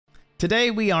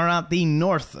Today we are at the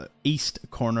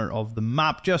northeast corner of the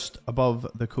map, just above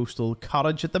the coastal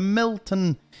cottage at the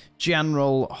Milton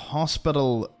General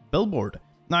Hospital billboard.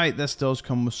 Now, this does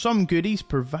come with some goodies,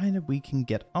 provided we can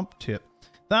get up to it.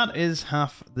 That is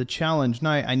half the challenge.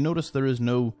 Now, I notice there is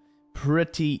no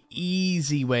pretty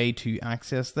easy way to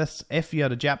access this. If you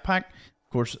had a jetpack, of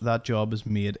course, that job is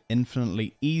made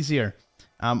infinitely easier.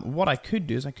 What I could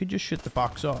do is I could just shoot the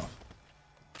box off.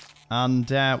 And,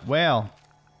 well,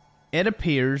 it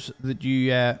appears that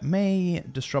you may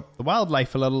disrupt the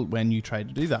wildlife a little when you try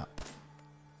to do that.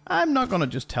 I'm not going to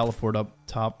just teleport up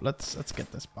top. Let's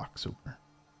get this box over.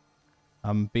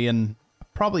 I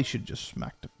probably should just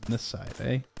smack it from this side,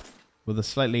 eh? With a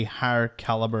slightly higher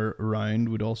caliber round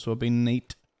would also have been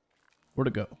neat. Where'd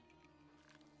it go?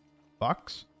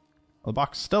 Box? Oh, the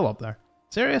box is still up there.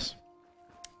 Serious?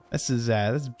 This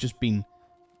has just been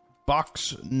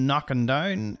box knocking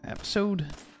down episode.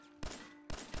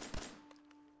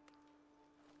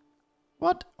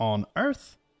 What on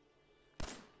earth?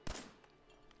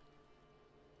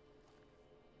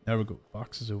 There we go.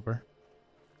 Box is over.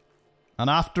 And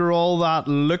after all that,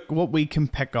 look what we can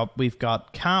pick up. We've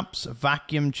got caps,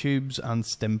 vacuum tubes, and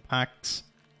stim packs.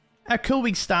 A cool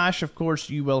wee stash. Of course,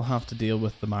 you will have to deal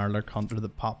with the Marler hunter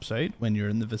that pops out when you're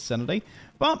in the vicinity.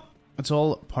 But it's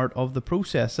all part of the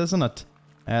process, isn't it?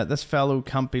 This fellow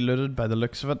can't be looted by the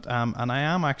looks of it. And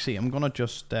I'm going to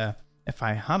just, if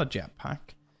I had a jetpack,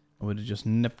 I would have just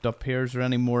nipped up here. Is there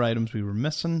any more items we were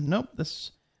missing? Nope,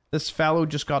 this fellow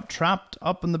just got trapped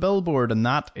up in the billboard, and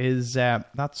that is,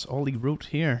 that's all he wrote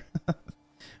here.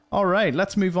 Alright,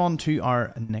 let's move on to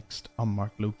our next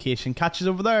unmarked location. Catch us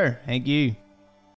over there. Thank you.